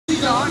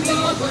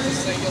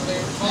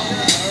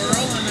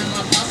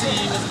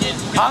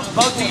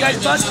Both of you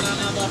guys busted?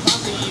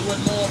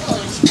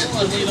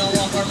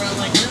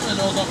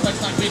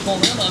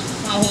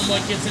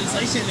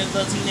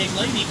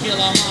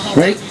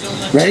 Ready?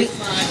 Ready?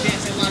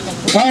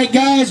 Alright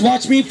guys,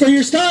 watch me for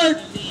your start.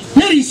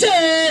 Ready,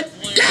 set,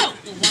 go!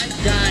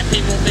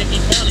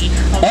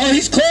 Oh,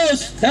 he's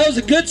close. That was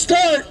a good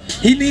start.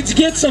 He needs to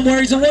get somewhere.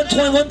 He's at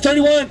 120,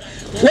 131,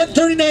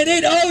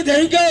 139.8. Oh,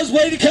 there he goes.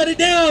 Way to cut it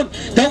down.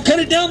 Don't cut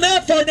it down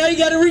that far. Now you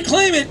got to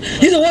reclaim it.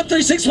 He's at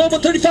 136.1,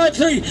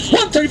 135.3,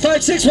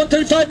 135.6,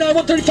 135.9,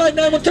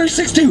 135.9,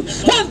 136.2,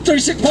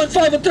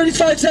 136.5,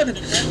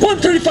 135.7,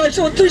 135,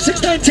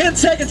 136.9, 10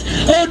 seconds.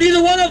 Oh,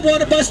 neither one of them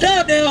want to bust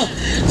out now.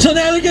 So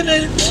now they're going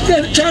to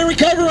try and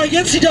recover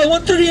against each other.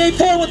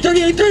 138.4,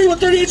 138.3,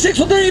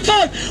 138.6,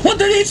 138.5,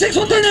 138.6,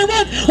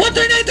 139.1,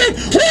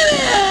 139.3.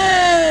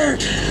 Winner!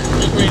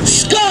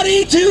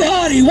 Scotty Too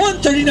Hotty,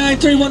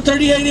 139.3,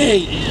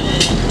 138.8.